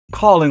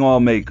Calling all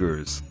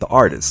makers, the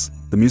artists,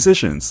 the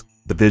musicians,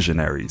 the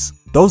visionaries,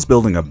 those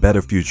building a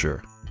better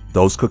future,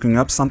 those cooking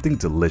up something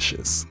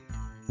delicious.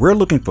 We're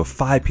looking for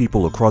 5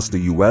 people across the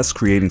US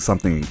creating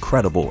something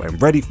incredible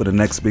and ready for the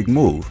next big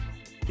move.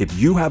 If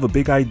you have a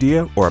big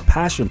idea or a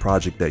passion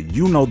project that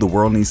you know the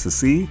world needs to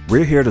see,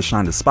 we're here to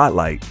shine the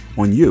spotlight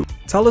on you.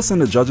 Tell us in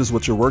the judges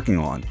what you're working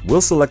on.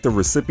 We'll select a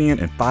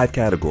recipient in 5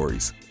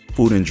 categories: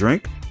 food and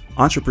drink,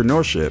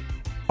 entrepreneurship,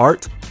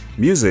 art,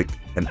 music,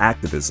 and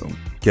activism.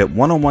 Get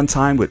one-on-one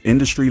time with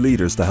industry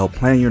leaders to help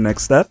plan your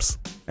next steps,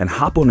 and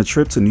hop on a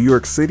trip to New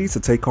York City to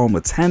take home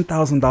a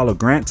 $10,000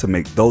 grant to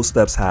make those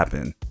steps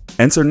happen.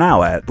 Enter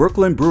now at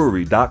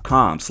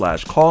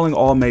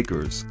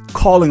brooklynbrewery.com/callingallmakers.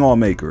 Calling all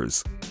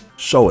makers.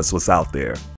 Show us what's out there.